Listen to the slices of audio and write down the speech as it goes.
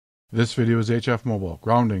This video is HF Mobile,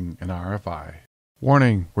 Grounding and RFI.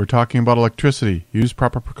 Warning, we're talking about electricity. Use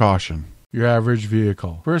proper precaution. Your average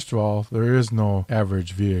vehicle. First of all, there is no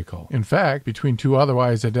average vehicle. In fact, between two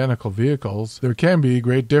otherwise identical vehicles, there can be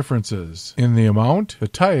great differences in the amount, the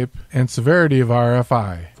type, and severity of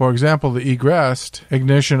RFI. For example, the egress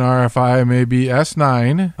ignition RFI may be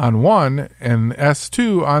S9 on one and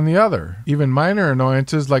S2 on the other. Even minor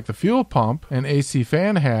annoyances like the fuel pump and AC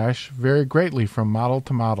fan hash vary greatly from model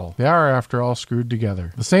to model. They are, after all, screwed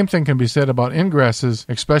together. The same thing can be said about ingresses,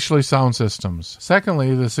 especially sound systems.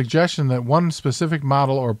 Secondly, the suggestion that one specific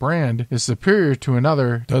model or brand is superior to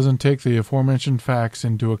another doesn't take the aforementioned facts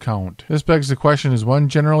into account. This begs the question, is one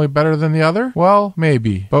generally better than the other? Well,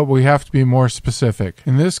 maybe, but we have to be more specific.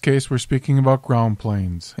 In this case, we're speaking about ground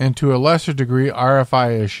planes, and to a lesser degree,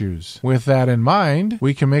 RFI issues. With that in mind,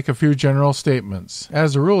 we can make a few general statements.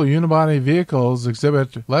 As a rule, unibody vehicles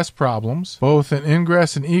exhibit less problems, both in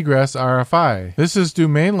ingress and egress RFI. This is due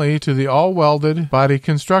mainly to the all-welded body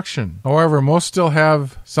construction. However, most still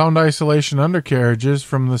have sound isolation undercarriages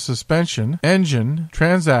from the suspension, engine,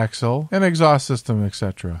 transaxle, and exhaust system,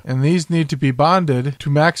 etc. And these need to be bonded to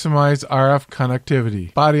maximize RF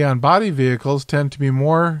connectivity. Body-on-body vehicles tend to be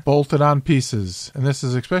more bolted on pieces, and this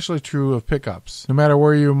is especially true of pickups. No matter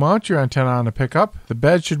where you mount your antenna on a pickup, the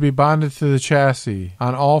bed should be bonded to the chassis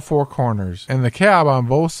on all four corners, and the cab on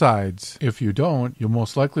both sides. If you don't, you'll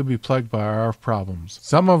most likely be plagued by RF problems,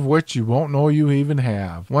 some of which you won't know you even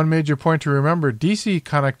have. One major point to remember, DC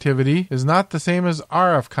connectivity is not the same as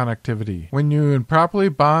RF connectivity. When you improperly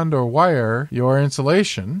bond or wire your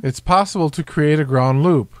insulation, it's possible to create a ground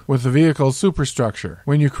loop with the vehicle's superstructure.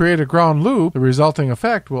 When you create a ground loop, the resulting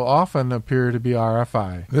effect will often appear to be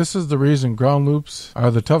RFI. This is the reason ground loops are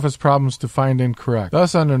the toughest problems to find and correct.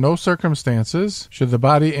 Thus, under no circumstances should the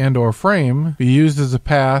body and/or frame be used as a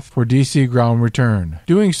path for DC ground return.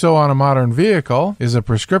 Doing so on a modern vehicle is a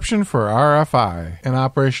prescription for RFI and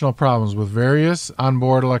operational problems with various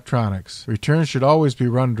onboard electronics. Return should always be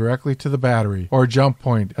run directly to the battery or jump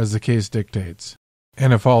point as the case dictates.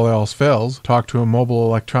 And if all else fails, talk to a mobile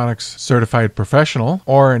electronics certified professional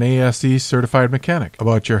or an ASE certified mechanic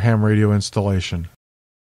about your ham radio installation.